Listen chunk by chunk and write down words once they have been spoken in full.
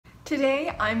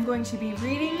Today I'm going to be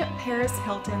reading Paris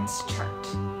Hilton's chart.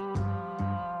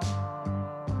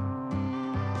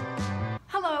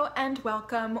 Hello and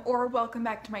welcome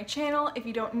back to my channel. If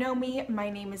you don't know me, my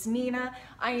name is Nina.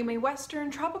 I am a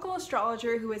Western tropical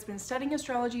astrologer who has been studying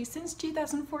astrology since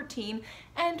 2014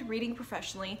 and reading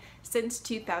professionally since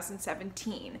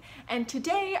 2017. And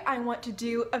today I want to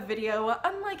do a video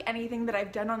unlike anything that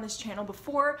I've done on this channel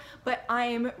before, but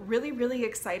I'm really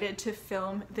excited to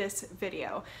film this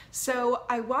video. So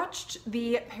I watched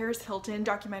the Paris Hilton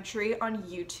documentary on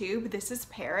YouTube, This is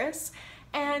Paris,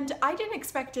 and I didn't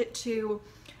expect it to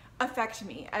affect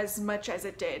me as much as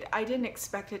it did. I didn't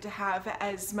expect it to have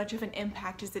as much of an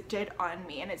impact as it did on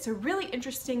me. And it's a really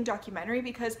interesting documentary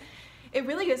because it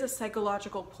really is a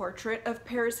psychological portrait of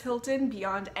Paris Hilton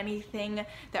beyond anything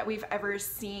that we've ever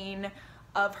seen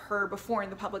of her before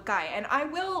in the public eye. And I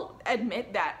will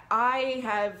admit that I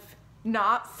have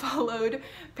not followed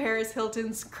Paris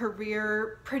Hilton's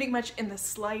career pretty much in the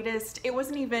slightest. It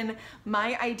wasn't even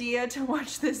my idea to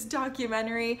watch this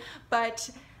documentary, but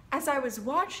as I was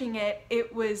watching it,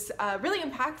 it was really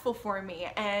impactful for me.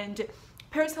 And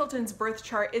Paris Hilton's birth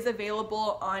chart is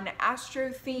available on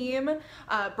Astrology,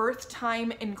 birth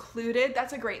time included.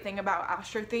 That's a great thing about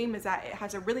Astrology, is that it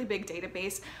has a really big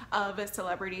database of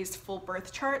celebrities' full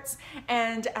birth charts.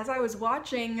 And as I was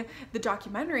watching the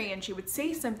documentary and she would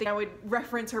say something, I would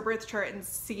reference her birth chart and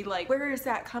see like, where is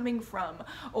that coming from?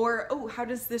 Or, oh, how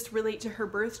does this relate to her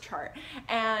birth chart?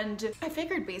 And I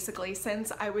figured basically,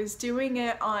 since I was doing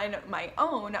it on my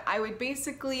own, I would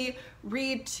basically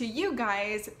read to you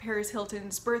guys Paris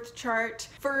Hilton's birth chart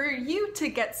for you to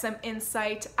get some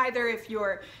insight, either if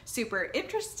you're super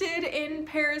interested in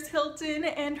Paris Hilton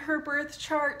and her birth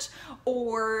chart,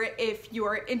 or if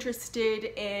you're interested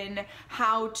in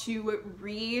how to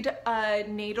read a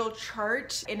natal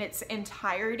chart in its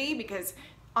entirety, because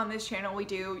on this channel we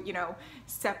do, you know,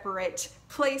 separate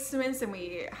placements and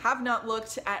we have not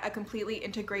looked at a completely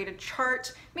integrated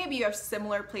chart. Maybe you have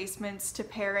similar placements to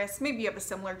Paris, maybe you have a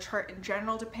similar chart in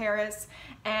general to Paris,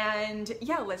 and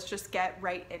yeah, let's just get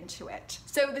right into it.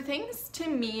 So the things to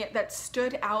me that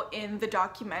stood out in the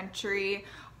documentary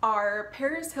are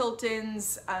Paris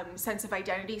Hilton's sense of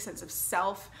identity, sense of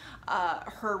self,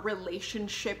 her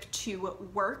relationship to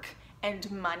work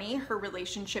and money, her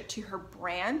relationship to her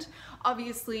brand,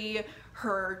 obviously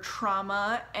her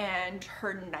trauma and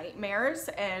her nightmares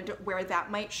and where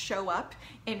that might show up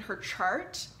in her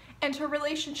chart, and her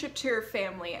relationship to her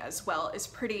family as well is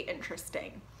pretty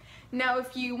interesting. Now,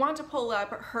 if you want to pull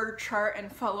up her chart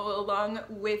and follow along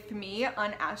with me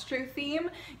on Astrology,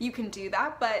 you can do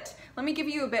that, but let me give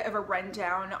you a bit of a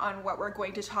rundown on what we're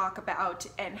going to talk about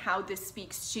and how this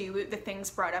speaks to the things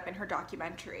brought up in her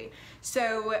documentary.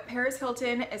 So Paris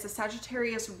Hilton is a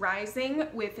Sagittarius rising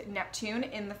with Neptune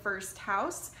in the first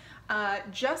house,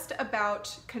 just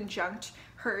about conjunct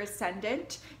her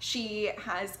ascendant. She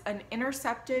has an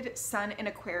intercepted sun in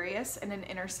Aquarius and an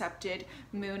intercepted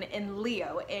moon in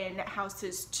Leo in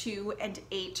houses 2 and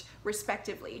 8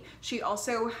 respectively. She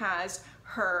also has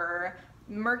her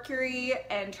Mercury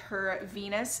and her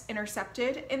Venus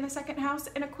intercepted in the second house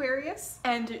in Aquarius,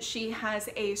 and she has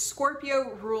a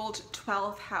Scorpio ruled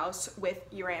 12th house with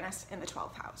Uranus in the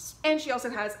 12th house. And she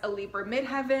also has a Libra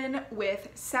midheaven with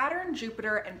Saturn,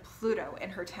 Jupiter, and Pluto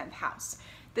in her 10th house.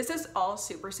 This is all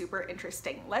super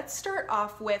interesting. Let's start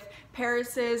off with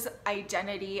Paris's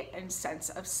identity and sense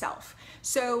of self.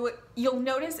 So you'll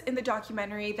notice in the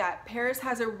documentary that Paris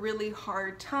has a really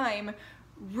hard time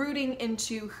rooting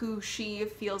into who she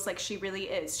feels like she really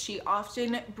is. She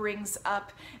often brings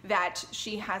up that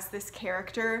she has this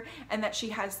character and that she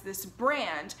has this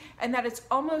brand, and that it's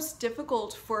almost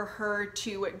difficult for her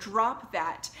to drop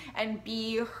that and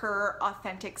be her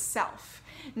authentic self.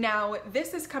 Now,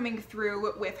 this is coming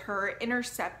through with her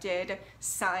intercepted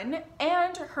sun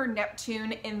and her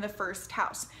Neptune in the first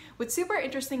house. What's super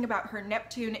interesting about her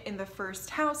Neptune in the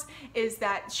first house is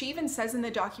that she even says in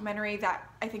the documentary that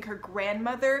I think her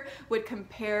grandmother would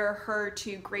compare her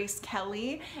to Grace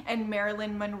Kelly and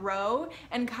Marilyn Monroe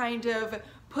and kind of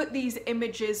put these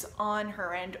images on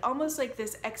her, and almost like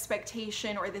this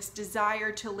expectation or this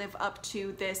desire to live up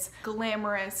to this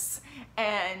glamorous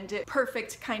and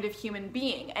perfect kind of human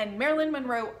being. And Marilyn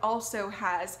Monroe also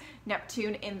has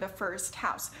Neptune in the first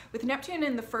house. With Neptune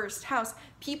in the first house,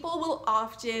 people will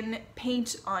often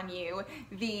paint on you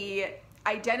the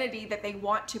identity that they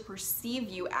want to perceive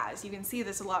you as. You can see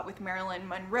this a lot with Marilyn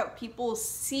Monroe. People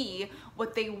see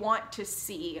what they want to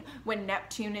see when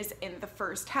Neptune is in the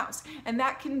first house. And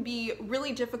that can be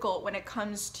really difficult when it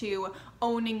comes to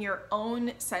owning your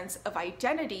own sense of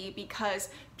identity, because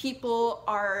people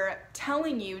are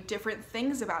telling you different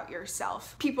things about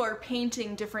yourself. People are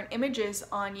painting different images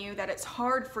on you that it's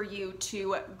hard for you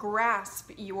to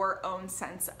grasp your own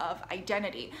sense of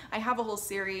identity. I have a whole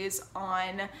series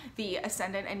on the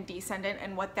ascendant and descendant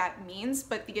and what that means,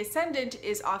 but the ascendant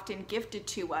is often gifted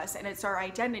to us, and it's our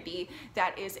identity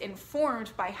that is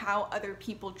informed by how other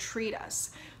people treat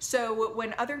us. So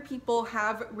when other people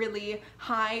have really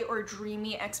high or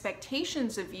dreamy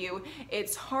expectations of you,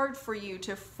 it's hard for you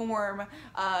to form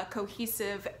a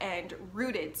cohesive and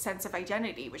rooted sense of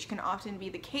identity, which can often be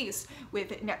the case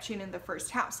with Neptune in the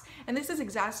first house. And this is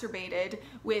exacerbated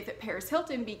with Paris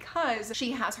Hilton because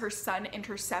she has her sun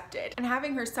intercepted. And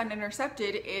having her sun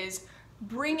intercepted is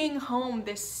bringing home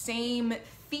this same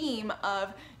theme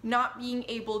of not being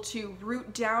able to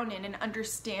root down in and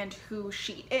understand who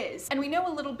she is. And we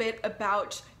know a little bit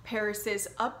about Paris's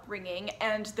upbringing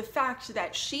and the fact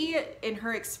that she, in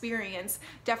her experience,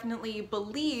 definitely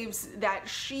believes that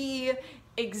she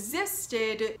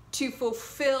existed to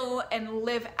fulfill and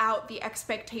live out the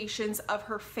expectations of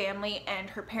her family and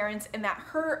her parents, and that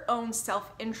her own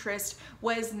self-interest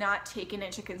was not taken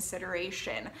into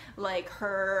consideration, like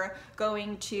her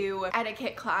going to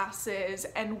etiquette classes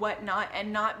and whatnot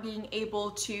and not being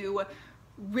able to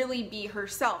really be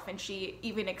herself. And she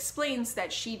even explains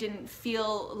that she didn't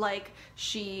feel like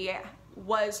she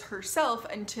was herself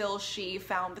until she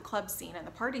found the club scene and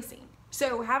the party scene.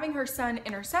 So having her sun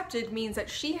intercepted means that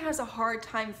she has a hard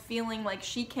time feeling like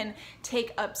she can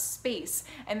take up space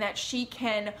and that she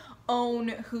can own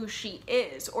who she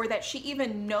is, or that she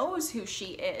even knows who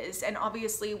she is. And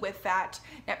obviously with that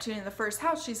Neptune in the first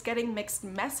house, she's getting mixed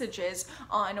messages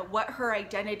on what her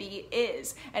identity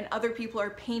is, and other people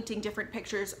are painting different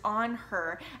pictures on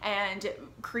her and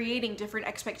creating different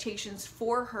expectations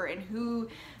for her and who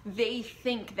they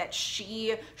think that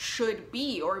she should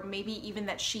be, or maybe even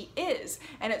that she is.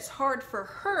 And it's hard for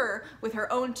her with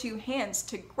her own two hands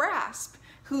to grasp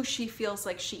who she feels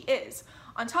like she is.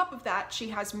 On top of that, she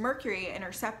has Mercury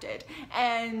intercepted,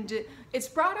 and it's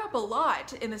brought up a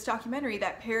lot in this documentary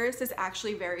that Paris is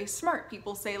actually very smart.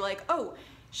 People say like, oh,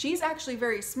 she's actually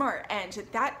very smart, and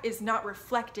that is not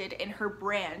reflected in her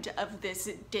brand of this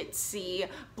ditzy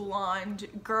blonde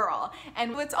girl.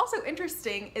 And what's also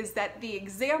interesting is that the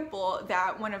example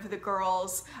that one of the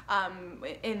girls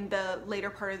in the later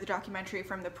part of the documentary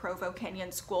from the Provo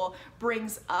Canyon School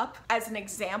brings up as an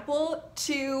example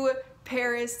to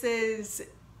Paris's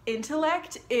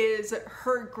intellect is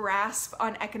her grasp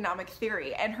on economic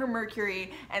theory, and her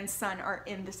Mercury and Sun are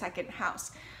in the second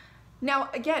house. Now,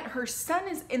 again, her sun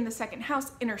is in the second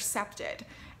house intercepted,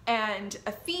 and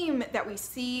a theme that we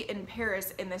see in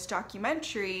Paris in this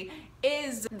documentary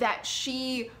is that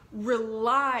she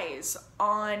relies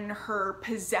on her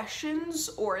possessions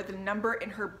or the number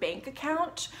in her bank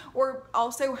account, or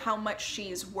also how much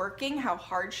she's working, how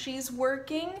hard she's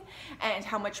working, and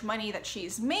how much money that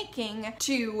she's making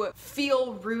to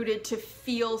feel rooted, to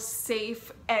feel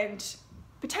safe. And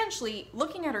potentially,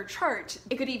 looking at her chart,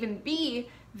 it could even be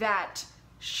that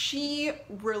she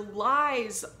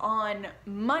relies on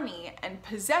money and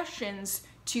possessions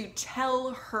to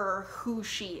tell her who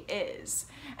she is,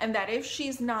 and that if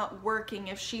she's not working,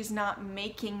 if she's not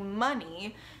making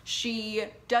money, she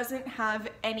doesn't have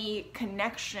any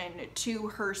connection to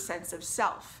her sense of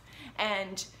self.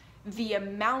 And the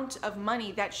amount of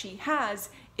money that she has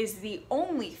is the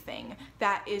only thing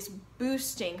that is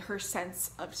boosting her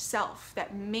sense of self,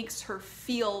 that makes her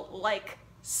feel like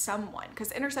someone,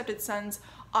 because intercepted suns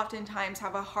oftentimes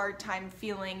have a hard time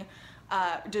feeling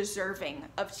deserving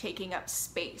of taking up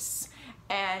space.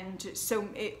 And so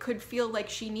it could feel like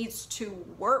she needs to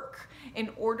work in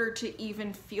order to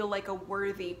even feel like a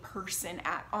worthy person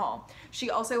at all. She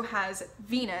also has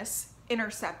Venus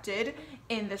intercepted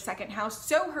in the second house,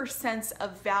 so her sense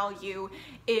of value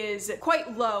is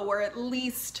quite low, or at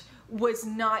least was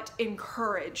not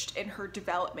encouraged in her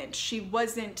development. She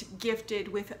wasn't gifted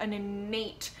with an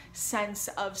innate sense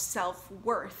of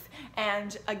self-worth.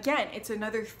 And again, it's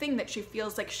another thing that she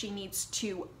feels like she needs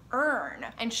to earn.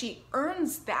 And she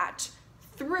earns that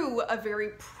through a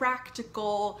very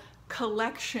practical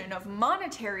collection of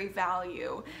monetary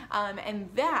value. And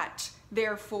that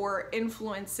therefore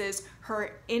influences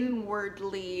her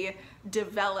inwardly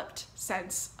developed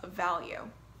sense of value.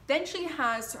 Then she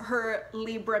has her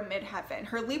Libra midheaven.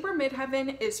 Her Libra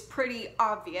midheaven is pretty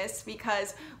obvious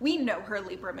because we know her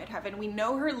Libra midheaven. We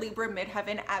know her Libra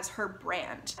midheaven as her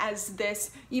brand, as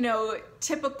this, you know,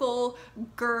 typical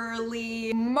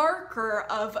girly marker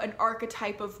of an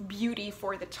archetype of beauty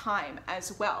for the time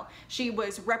as well. She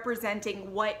was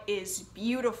representing what is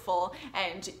beautiful,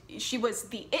 and she was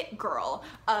the it girl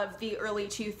of the early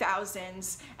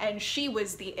 2000s, and she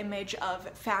was the image of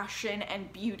fashion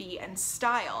and beauty and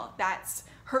style. That's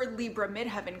her Libra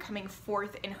midheaven coming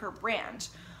forth in her brand.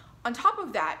 On top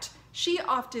of that, she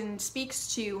often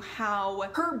speaks to how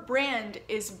her brand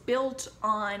is built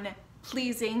on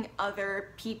pleasing other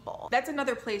people. That's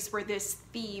another place where this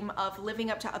theme of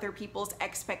living up to other people's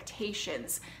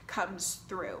expectations comes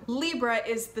through. Libra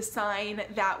is the sign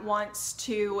that wants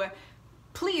to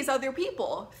please other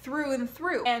people through and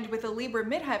through. And with a Libra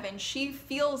midheaven, she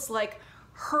feels like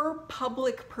her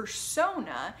public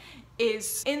persona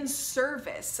is in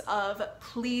service of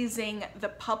pleasing the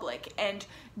public and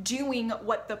doing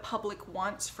what the public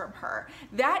wants from her.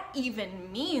 That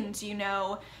even means, you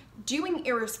know, doing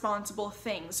irresponsible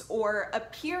things or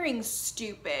appearing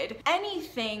stupid,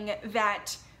 anything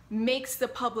that makes the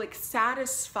public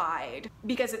satisfied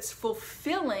because it's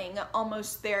fulfilling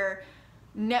almost their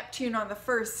Neptune on the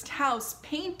first house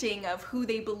painting of who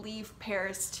they believe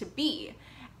Paris to be.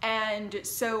 And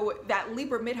so that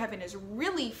Libra midheaven is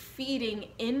really feeding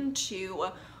into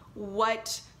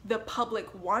what the public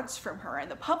wants from her. And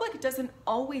the public doesn't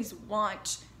always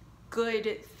want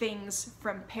good things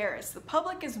from Paris. The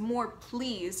public is more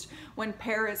pleased when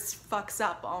Paris fucks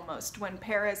up almost, when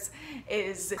Paris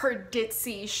is her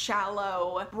ditzy,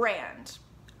 shallow brand.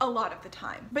 A lot of the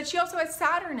time. But she also has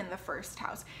Saturn in the first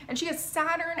house, and she has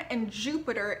Saturn and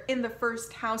Jupiter in the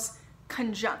first house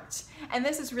conjunct. And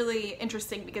this is really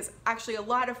interesting because actually a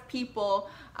lot of people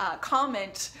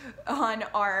comment on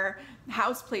our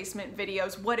house placement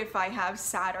videos, what if I have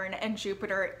Saturn and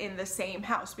Jupiter in the same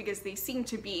house, because they seem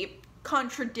to be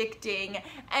contradicting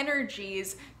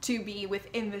energies to be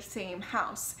within the same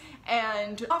house.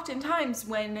 And oftentimes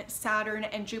when Saturn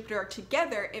and Jupiter are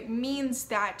together, it means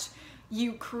that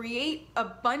you create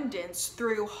abundance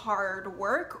through hard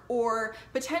work, or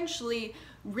potentially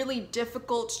really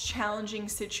difficult, challenging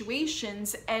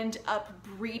situations end up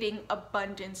breeding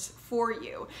abundance for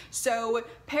you. So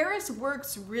Paris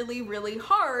works really, really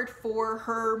hard for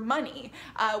her money,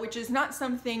 which is not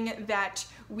something that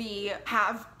we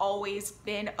have always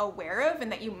been aware of,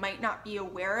 and that you might not be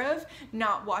aware of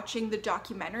not watching the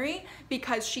documentary,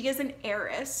 because she is an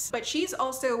heiress, but she's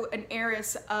also an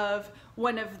heiress of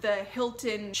one of the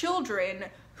Hilton children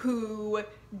who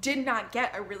did not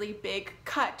get a really big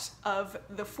cut of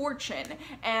the fortune.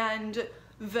 And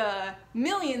the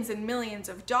millions and millions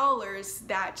of dollars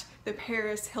that the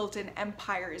Paris Hilton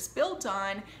empire is built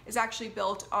on is actually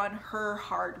built on her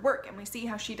hard work. And we see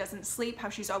how she doesn't sleep, how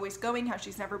she's always going, how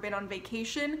she's never been on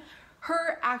vacation.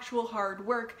 Her actual hard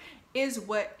work is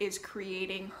what is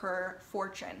creating her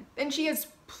fortune. Then she has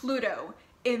Pluto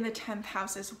in the 10th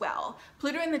house as well.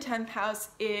 Pluto in the 10th house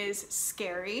is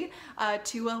scary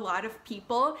to a lot of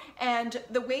people, and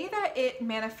the way that it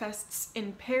manifests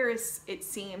in Paris, it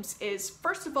seems, is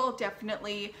first of all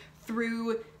definitely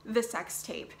through the sex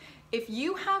tape. If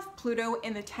you have Pluto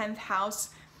in the 10th house,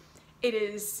 it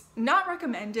is not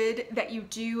recommended that you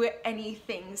do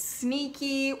anything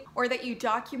sneaky or that you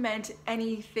document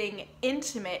anything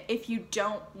intimate if you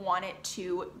don't want it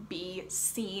to be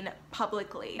seen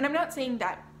publicly. And I'm not saying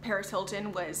that Paris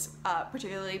Hilton was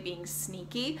particularly being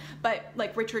sneaky, but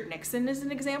like Richard Nixon is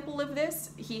an example of this.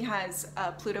 He has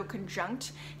Pluto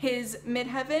conjunct his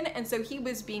midheaven, and so he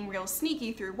was being real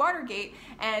sneaky through Watergate,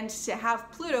 and to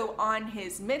have Pluto on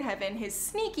his midheaven, his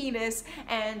sneakiness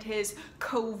and his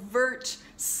covert,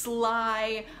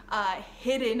 sly,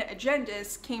 hidden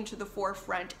agendas came to the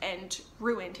forefront and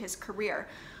ruined his career.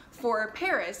 For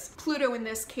Paris, Pluto in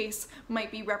this case might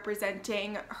be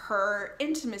representing her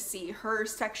intimacy, her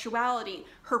sexuality,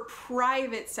 her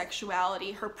private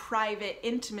sexuality, her private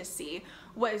intimacy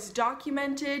was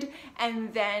documented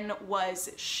and then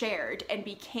was shared and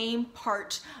became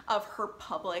part of her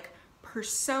public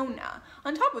persona.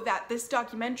 On top of that, this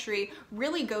documentary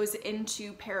really goes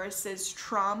into Paris's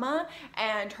trauma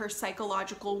and her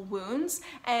psychological wounds,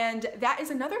 and that is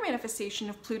another manifestation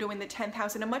of Pluto in the 10th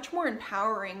house in a much more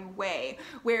empowering way,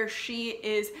 where she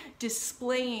is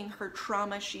displaying her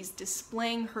trauma, she's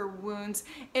displaying her wounds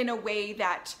in a way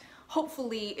that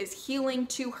hopefully is healing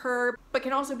to her, but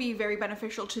can also be very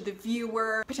beneficial to the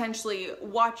viewer, potentially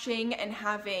watching and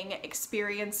having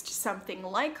experienced something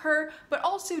like her, but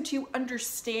also to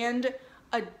understand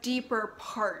a deeper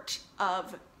part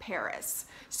of Paris.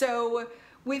 So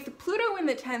With Pluto in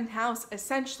the 10th house,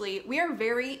 essentially, we are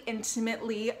very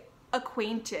intimately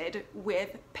acquainted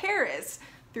with Paris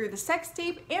through the sex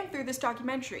tape and through this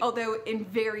documentary, although in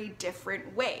very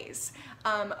different ways.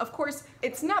 Of course,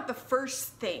 it's not the first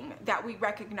thing that we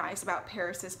recognize about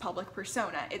Paris's public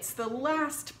persona. It's the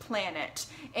last planet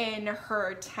in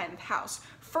her 10th house.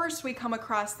 First, we come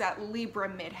across that Libra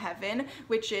midheaven,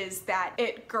 which is that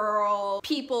it girl,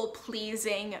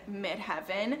 people-pleasing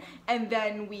midheaven, and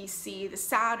then we see the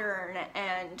Saturn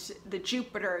and the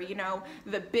Jupiter, you know,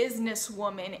 the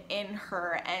businesswoman in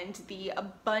her and the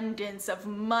abundance of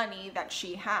money that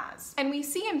she has. And we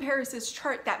see in Paris's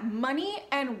chart that money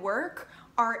and work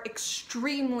are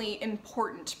extremely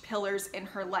important pillars in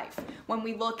her life. When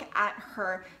we look at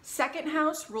her 2nd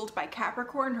house ruled by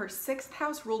Capricorn, her 6th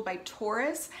house ruled by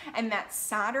Taurus, and that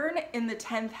Saturn in the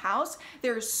 10th house,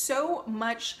 there's so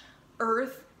much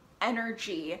earth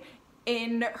energy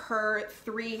in her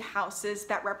 3 houses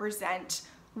that represent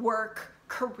work,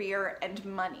 career, and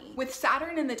money. With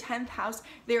Saturn in the 10th house,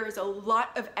 there is a lot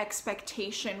of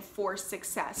expectation for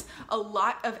success, a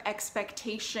lot of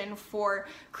expectation for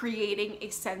creating a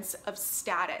sense of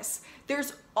status.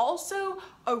 There's also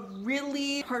a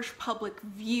really harsh public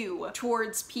view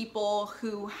towards people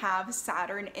who have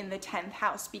Saturn in the 10th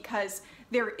house because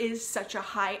there is such a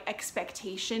high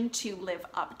expectation to live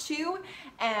up to.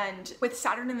 And with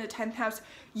Saturn in the 10th house,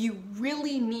 you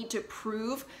really need to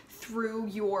prove through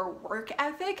your work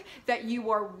ethic that you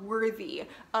are worthy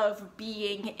of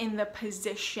being in the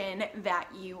position that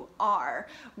you are,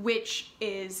 which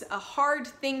is a hard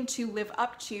thing to live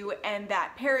up to, and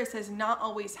that Paris has not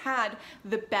always had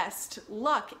the best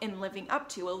luck in living up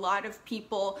to. A lot of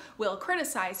people will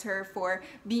criticize her for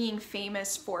being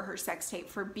famous for her sex tape,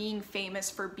 for being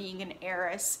famous for being an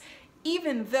heiress,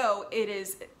 even though it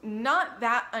is not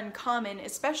that uncommon,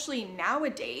 especially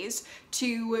nowadays,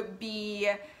 to be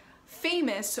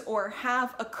famous or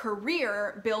have a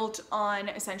career built on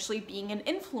essentially being an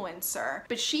influencer.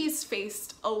 But she's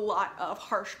faced a lot of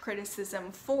harsh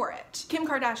criticism for it. Kim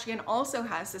Kardashian also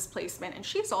has this placement, and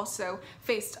she's also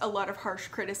faced a lot of harsh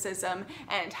criticism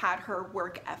and had her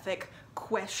work ethic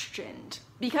questioned.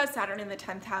 Because Saturn in the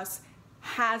 10th house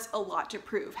has a lot to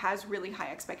prove, has really high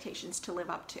expectations to live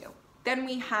up to. Then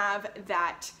we have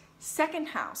that 2nd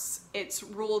house. It's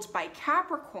ruled by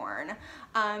Capricorn,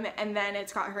 and then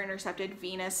it's got her intercepted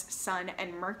Venus, Sun,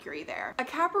 and Mercury there. A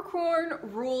Capricorn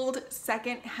ruled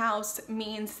 2nd house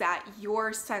means that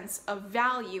your sense of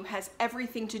value has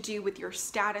everything to do with your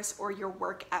status or your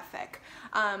work ethic,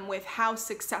 with how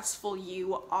successful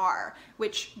you are,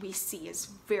 which we see is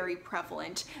very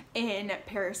prevalent in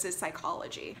Paris's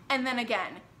psychology. And then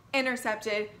again,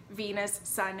 intercepted Venus,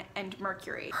 Sun, and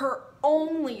Mercury. Her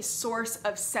only source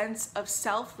of sense of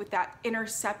self with that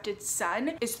intercepted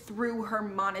Sun is through her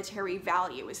monetary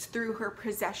value, is through her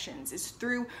possessions, is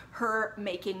through her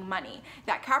making money.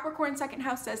 That Capricorn 2nd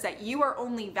house says that you are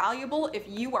only valuable if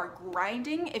you are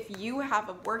grinding, if you have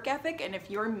a work ethic, and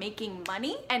if you're making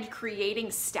money and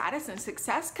creating status and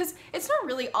success, because it's not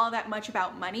really all that much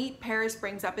about money. Paris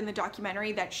brings up in the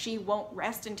documentary that she won't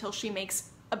rest until she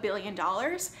makes $1 billion.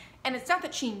 And it's not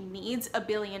that she needs $1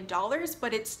 billion,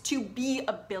 but it's to be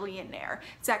a billionaire.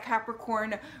 It's that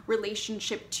Capricorn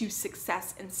relationship to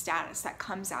success and status that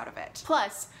comes out of it.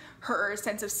 Plus, her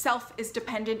sense of self is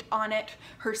dependent on it.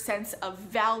 Her sense of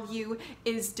value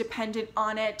is dependent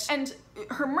on it. And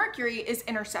her Mercury is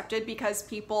intercepted because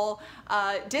people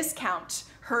discount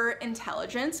her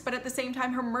intelligence, but at the same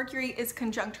time, her Mercury is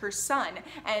conjunct her Sun,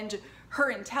 and her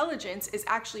intelligence is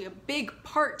actually a big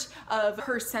part of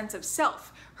her sense of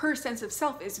self. Her sense of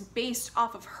self is based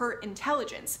off of her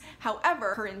intelligence.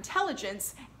 However, her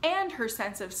intelligence and her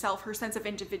sense of self, her sense of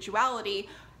individuality,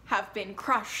 have been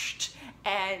crushed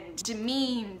and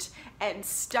demeaned and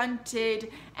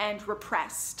stunted and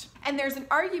repressed. And there's an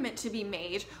argument to be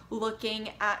made looking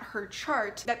at her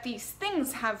chart that these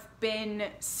things have been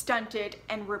stunted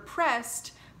and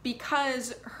repressed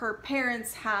because her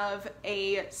parents have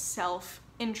a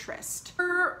self-interest.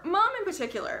 Her mom in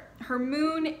particular, her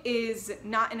moon is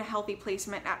not in a healthy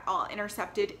placement at all,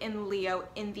 intercepted in Leo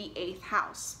in the 8th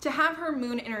house. To have her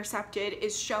moon intercepted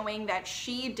is showing that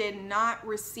she did not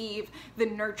receive the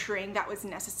nurturing that was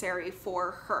necessary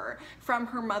for her from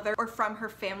her mother or from her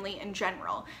family in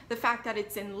general. The fact that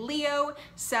it's in Leo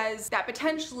says that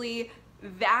potentially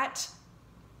that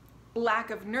lack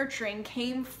of nurturing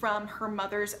came from her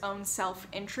mother's own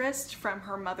self-interest, from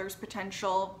her mother's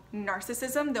potential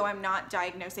narcissism, though I'm not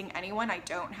diagnosing anyone. I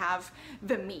don't have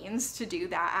the means to do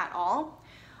that at all.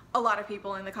 A lot of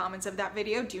people in the comments of that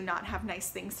video do not have nice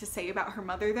things to say about her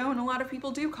mother though, and a lot of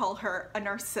people do call her a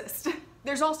narcissist.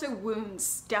 There's also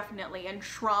wounds, definitely, and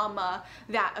trauma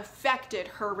that affected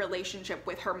her relationship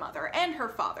with her mother and her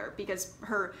father, because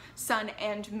her sun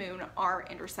and moon are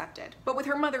intercepted. But with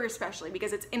her mother especially,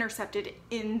 because it's intercepted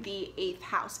in the 8th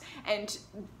house, and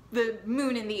the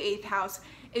moon in the 8th house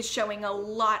is showing a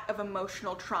lot of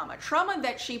emotional trauma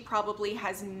that she probably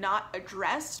has not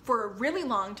addressed for a really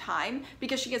long time,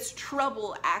 because she has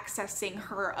trouble accessing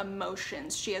her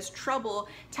emotions. She has trouble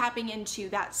tapping into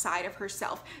that side of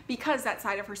herself, because that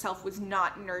side of herself was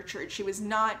not nurtured. She was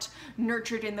not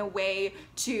nurtured in the way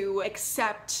to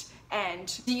accept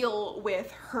and deal with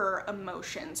her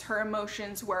emotions. Her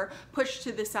emotions were pushed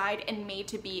to the side and made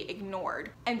to be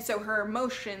ignored. And so her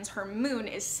emotions, her moon,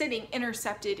 is sitting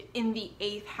intercepted in the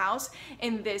 8th house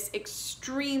in this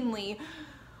extremely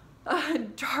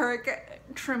dark,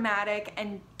 traumatic,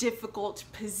 and difficult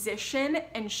position,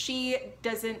 and she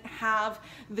doesn't have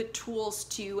the tools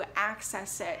to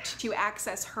access it, to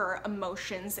access her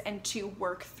emotions and to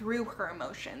work through her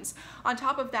emotions. On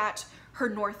top of that, her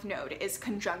North Node is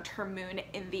conjunct her moon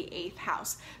in the 8th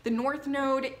house. The North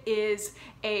Node is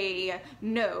a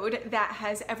node that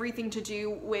has everything to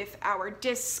do with our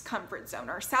discomfort zone.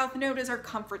 Our South Node is our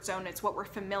comfort zone. It's what we're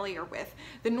familiar with.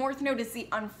 The North Node is the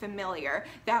unfamiliar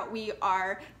that we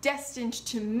are destined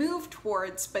to move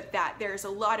towards, but that there's a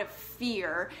lot of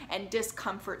fear and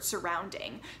discomfort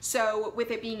surrounding. So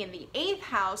with it being in the 8th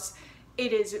house,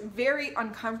 it is very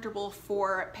uncomfortable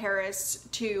for Paris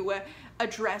to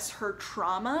address her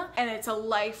trauma, and it's a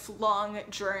lifelong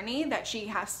journey that she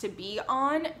has to be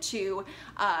on to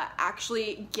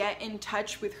actually get in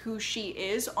touch with who she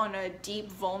is on a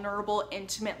deep, vulnerable,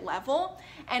 intimate level.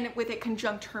 And with it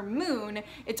conjunct her moon,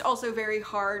 it's also very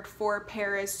hard for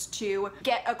Paris to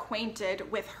get acquainted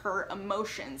with her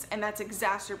emotions, and that's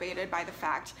exacerbated by the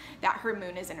fact that her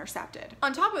moon is intercepted.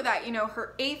 On top of that, you know,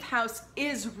 her 8th house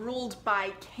is ruled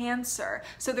by Cancer,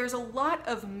 so there's a lot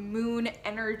of moon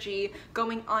energy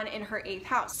going on in her 8th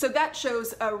house. So that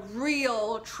shows a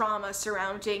real trauma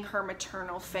surrounding her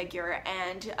maternal figure,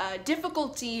 and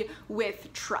difficulty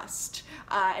with trust,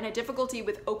 and a difficulty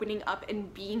with opening up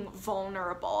and being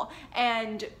vulnerable.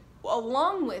 And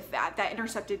along with that, that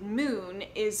intercepted moon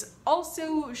is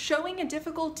also showing a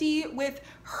difficulty with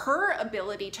her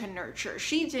ability to nurture.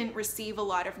 She didn't receive a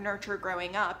lot of nurture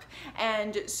growing up,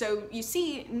 and so you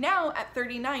see now at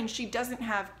 39 she doesn't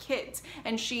have kids,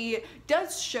 and she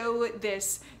does show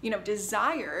this, you know,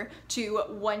 desire to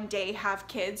one day have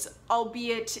kids,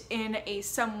 albeit in a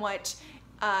somewhat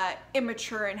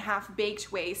immature and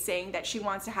half-baked way, saying that she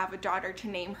wants to have a daughter to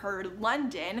name her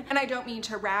London. And I don't mean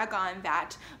to rag on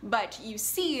that, but you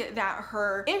see that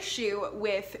her issue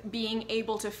with being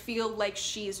able to feel like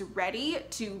she's ready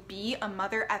to be a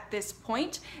mother at this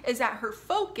point is that her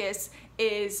focus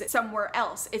is somewhere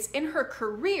else. It's in her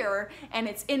career, and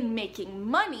it's in making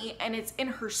money, and it's in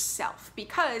herself,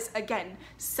 because again,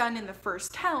 Sun in the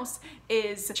 1st house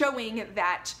is showing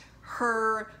that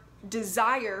her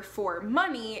desire for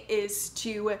money is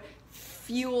to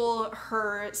fuel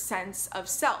her sense of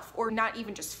self, or not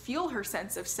even just fuel her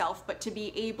sense of self, but to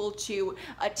be able to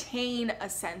attain a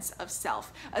sense of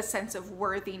self, a sense of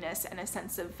worthiness, and a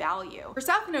sense of value. Her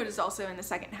South Node is also in the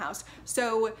 2nd house,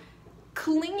 so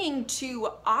clinging to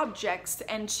objects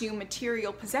and to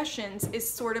material possessions is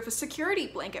sort of a security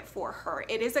blanket for her.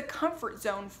 It is a comfort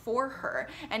zone for her,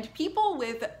 and people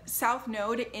with South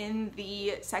Node in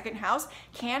the 2nd house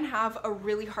can have a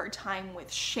really hard time with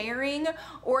sharing,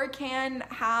 or can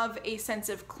have a sense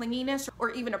of clinginess,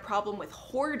 or even a problem with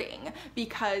hoarding,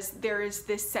 because there is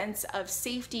this sense of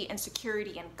safety and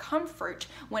security and comfort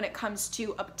when it comes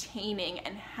to obtaining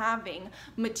and having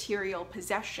material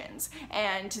possessions.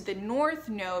 And the North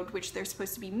Node, which they're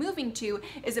supposed to be moving to,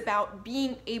 is about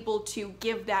being able to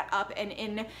give that up, and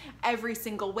in every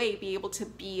single way be able to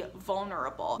be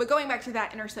vulnerable. But going back to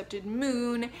that intercepted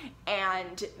moon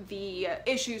and the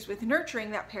issues with nurturing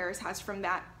that Paris has from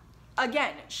that,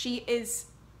 again, she is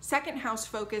 2nd house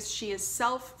focused, she is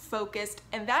self-focused,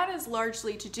 and that is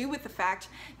largely to do with the fact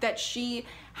that she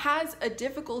has a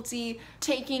difficulty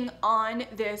taking on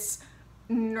this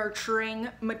nurturing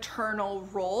maternal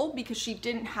role, because she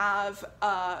didn't have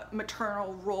a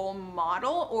maternal role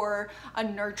model, or a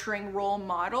nurturing role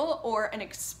model, or an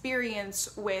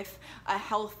experience with a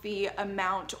healthy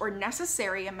amount or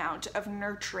necessary amount of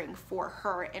nurturing for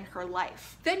her in her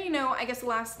life. Then, you know, I guess the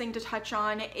last thing to touch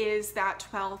on is that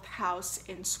 12th house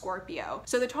in Scorpio.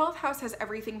 So the 12th house has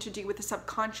everything to do with the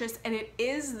subconscious, and it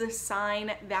is the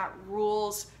sign that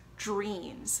rules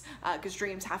dreams, because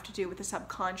dreams have to do with the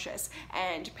subconscious,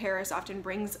 and Paris often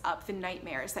brings up the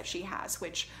nightmares that she has,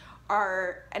 which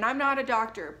are, and I'm not a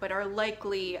doctor, but are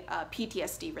likely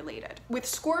PTSD related. With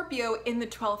Scorpio in the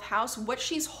 12th house, what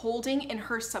she's holding in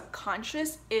her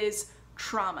subconscious is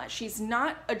trauma. She's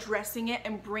not addressing it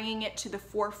and bringing it to the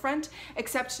forefront,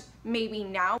 except maybe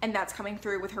now, and that's coming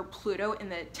through with her Pluto in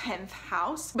the 10th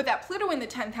house. But that Pluto in the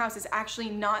 10th house is actually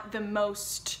not the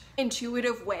most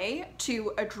intuitive way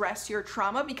to address your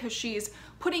trauma, because she's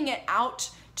putting it out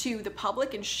to the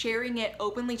public and sharing it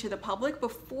openly to the public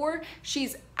before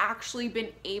she's actually been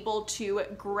able to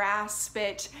grasp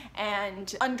it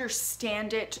and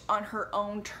understand it on her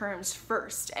own terms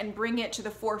first, and bring it to the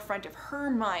forefront of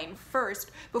her mind first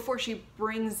before she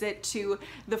brings it to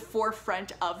the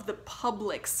forefront of the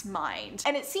public's mind.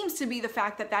 And it seems to be the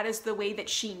fact that that is the way that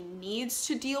she needs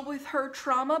to deal with her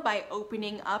trauma, by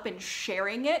opening up and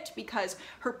sharing it, because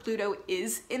her Pluto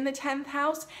is in the 10th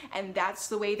house, and that's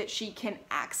the way that she can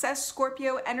access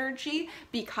Scorpio energy,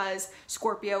 because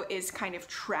Scorpio is kind of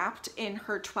trapped in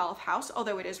her 12th house,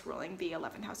 although it is ruling the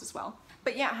 11th house as well.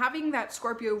 But yeah, having that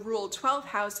Scorpio rule 12th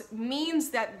house means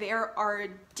that there are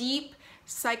deep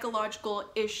psychological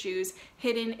issues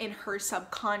hidden in her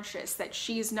subconscious that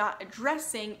she's not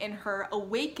addressing in her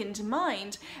awakened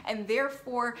mind, and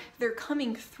therefore they're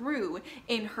coming through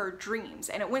in her dreams.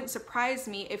 And it wouldn't surprise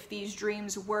me if these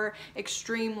dreams were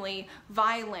extremely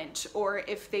violent, or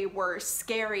if they were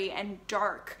scary and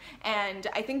dark. And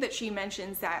I think that she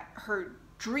mentions that her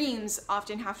dreams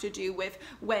often have to do with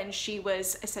when she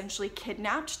was essentially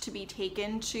kidnapped to be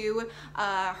taken to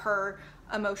her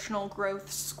emotional growth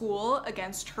school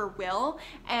against her will.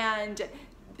 And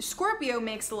Scorpio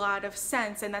makes a lot of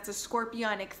sense, and that's a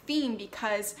Scorpionic theme,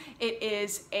 because it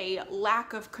is a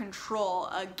lack of control,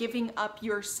 a giving up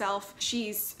yourself.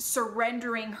 She's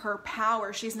surrendering her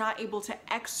power. She's not able to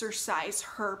exercise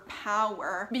her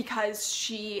power because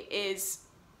she is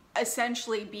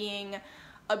essentially being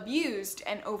abused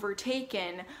and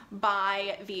overtaken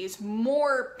by these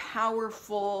more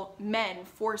powerful men,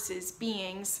 forces,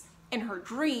 beings in her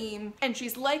dream, and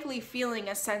she's likely feeling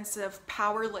a sense of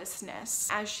powerlessness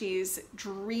as she's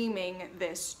dreaming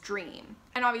this dream.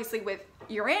 And obviously with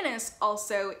Uranus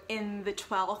also in the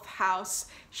 12th house,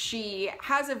 she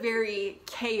has a very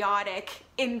chaotic,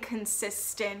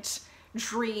 inconsistent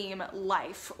dream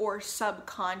life, or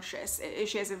subconscious.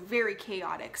 She has a very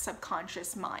chaotic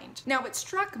subconscious mind. Now, what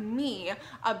struck me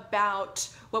about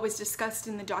what was discussed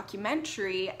in the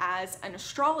documentary as an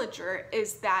astrologer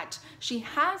is that she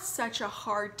has such a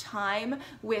hard time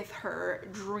with her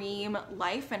dream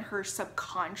life and her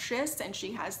subconscious, and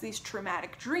she has these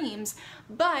traumatic dreams,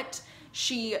 but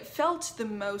she felt the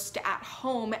most at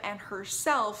home and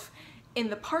herself in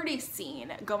the party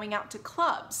scene, going out to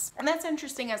clubs. And that's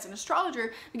interesting as an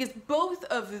astrologer, because both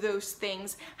of those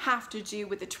things have to do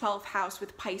with the 12th house,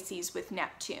 with Pisces, with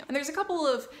Neptune. And there's a couple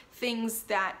of things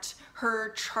that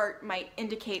her chart might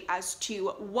indicate as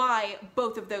to why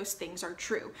both of those things are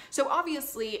true. So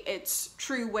obviously it's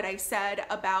true what I said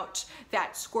about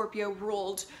that Scorpio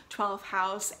ruled 12th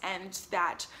house, and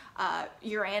that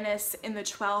Uranus in the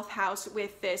 12th house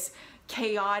with this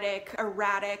chaotic,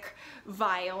 erratic,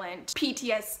 violent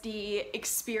PTSD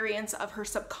experience of her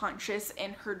subconscious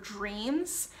in her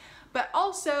dreams. But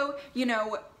also, you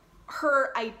know,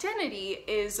 her identity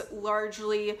is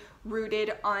largely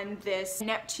rooted on this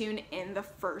Neptune in the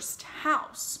first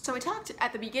house. So I talked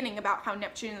at the beginning about how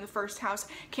Neptune in the first house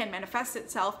can manifest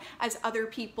itself as other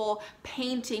people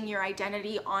painting your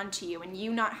identity onto you, and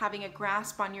you not having a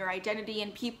grasp on your identity,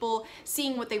 and people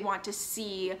seeing what they want to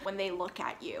see when they look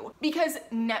at you. Because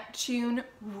Neptune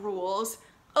rules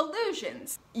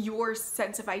illusions. Your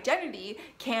sense of identity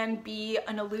can be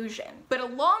an illusion. But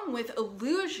along with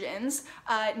illusions,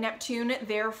 Neptune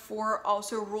therefore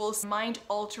also rules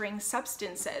mind-altering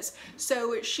substances.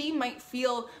 So she might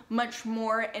feel much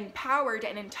more empowered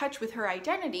and in touch with her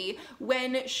identity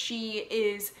when she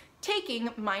is taking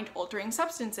mind-altering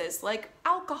substances like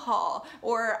alcohol,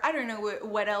 or I don't know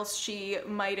what else she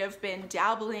might have been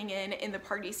dabbling in the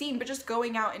party scene, but just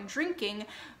going out and drinking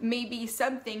may be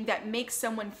something that makes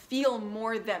someone feel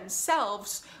more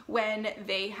themselves when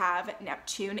they have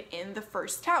Neptune in the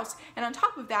first house. And on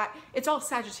top of that, it's all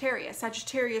Sagittarius.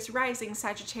 Sagittarius rising,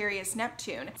 Sagittarius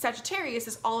Neptune. Sagittarius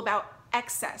is all about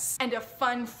excess and a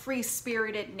fun,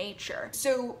 free-spirited nature.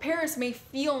 So Paris may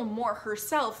feel more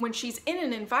herself when she's in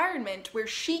an environment where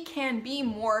she can be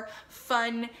more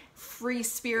fun,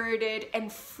 free-spirited,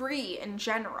 and free in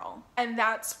general. And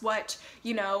that's what,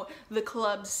 you know, the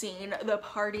club scene, the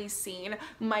party scene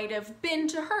might have been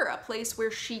to her, a place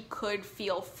where she could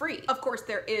feel free. Of course,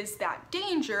 there is that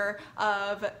danger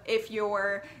of if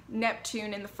your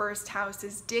Neptune in the first house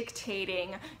is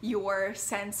dictating your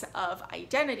sense of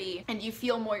identity, and and you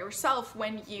feel more yourself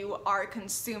when you are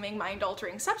consuming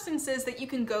mind-altering substances, that you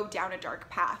can go down a dark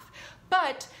path.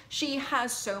 But she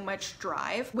has so much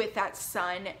drive with that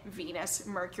Sun, Venus,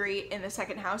 Mercury in the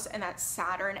 2nd house and that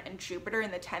Saturn and Jupiter in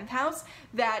the 10th house,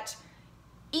 that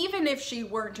even if she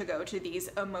were to go to these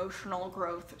emotional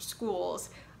growth schools,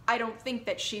 I don't think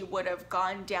that she would have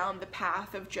gone down the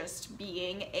path of just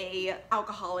being a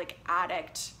alcoholic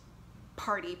addict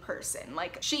party person.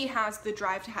 Like, she has the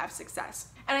drive to have success.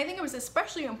 And I think it was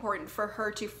especially important for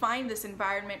her to find this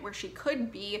environment where she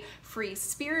could be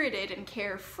free-spirited and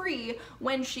carefree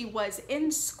when she was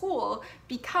in school,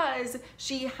 because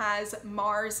she has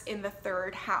Mars in the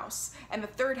 3rd house. And the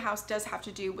 3rd house does have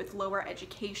to do with lower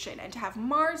education. And to have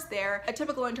Mars there, a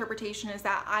typical interpretation is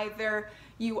that either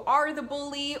you are the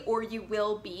bully or you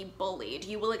will be bullied.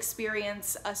 You will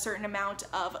experience a certain amount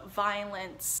of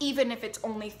violence, even if it's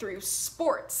only through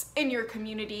sports in your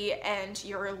community and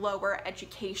your lower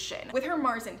education. With her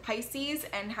Mars in Pisces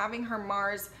and having her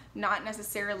Mars not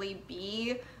necessarily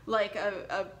be like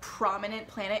a prominent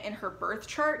planet in her birth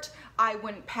chart, I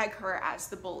wouldn't peg her as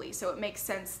the bully. So it makes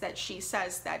sense that she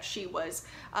says that she was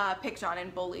picked on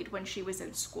and bullied when she was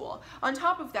in school. On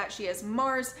top of that, she has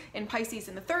Mars in Pisces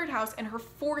in the 3rd house, and her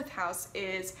 4th house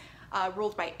is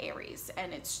ruled by Aries,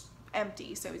 and it's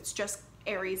empty, so it's just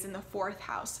Aries in the 4th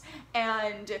house.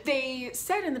 And they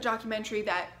said in the documentary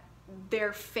that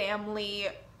their family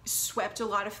swept a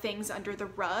lot of things under the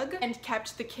rug and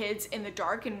kept the kids in the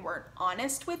dark and weren't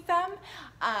honest with them.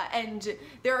 And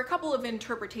there are a couple of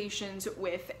interpretations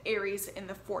with Aries in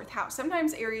the 4th house.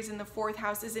 Sometimes Aries in the 4th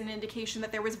house is an indication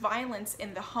that there was violence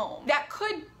in the home. That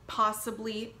could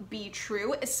possibly be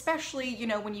true, especially, you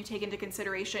know, when you take into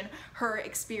consideration her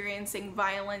experiencing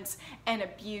violence and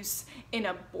abuse in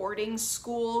a boarding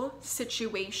school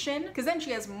situation, because then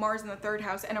she has Mars in the 3rd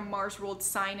house and a Mars ruled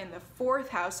sign in the 4th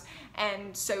house,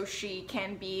 and so she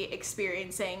can be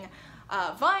experiencing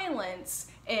violence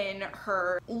in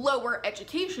her lower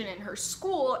education, in her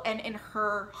school, and in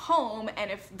her home,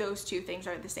 and if those two things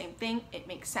are the same thing, it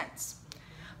makes sense.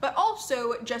 But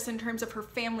also, just in terms of her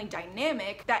family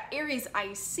dynamic, that Aries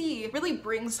IC really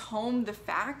brings home the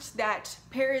fact that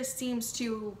Paris seems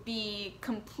to be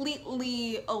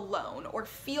completely alone, or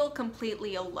feel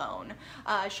completely alone.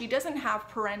 She doesn't have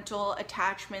parental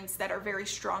attachments that are very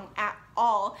strong at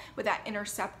all with that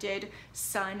intercepted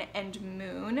sun and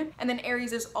moon. And then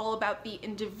Aries is all about the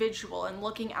individual and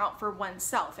looking out for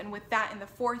oneself. And with that in the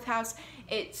 4th house,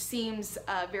 it seems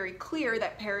very clear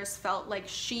that Paris felt like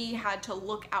she had to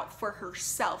look out for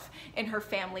herself in her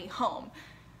family home.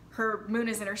 Her moon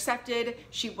is intercepted,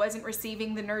 she wasn't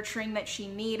receiving the nurturing that she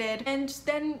needed, and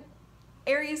then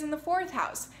Aries in the 4th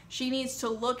house. She needs to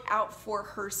look out for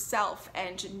herself,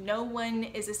 and no one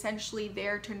is essentially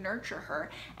there to nurture her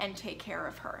and take care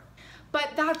of her.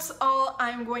 But that's all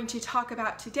I'm going to talk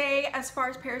about today as far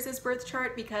as Paris's birth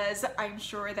chart, because I'm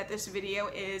sure that this video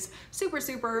is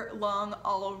super long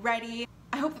already.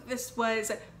 I hope that this was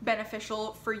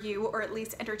beneficial for you, or at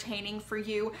least entertaining for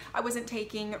you. I wasn't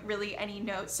taking really any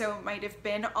notes, so it might have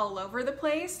been all over the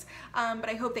place, but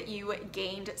I hope that you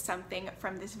gained something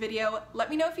from this video. Let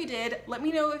me know if you did. Let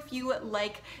me know if you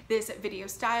like this video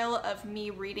style of me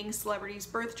reading celebrities'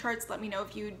 birth charts. Let me know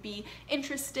if you'd be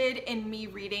interested in me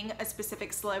reading a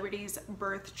specific celebrity's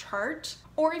birth chart,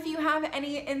 or if you have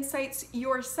any insights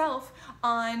yourself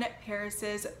on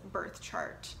Paris's birth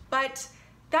chart. But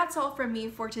that's all from me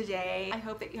for today. I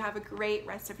hope that you have a great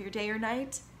rest of your day or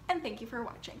night, and thank you for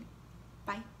watching.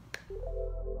 Bye.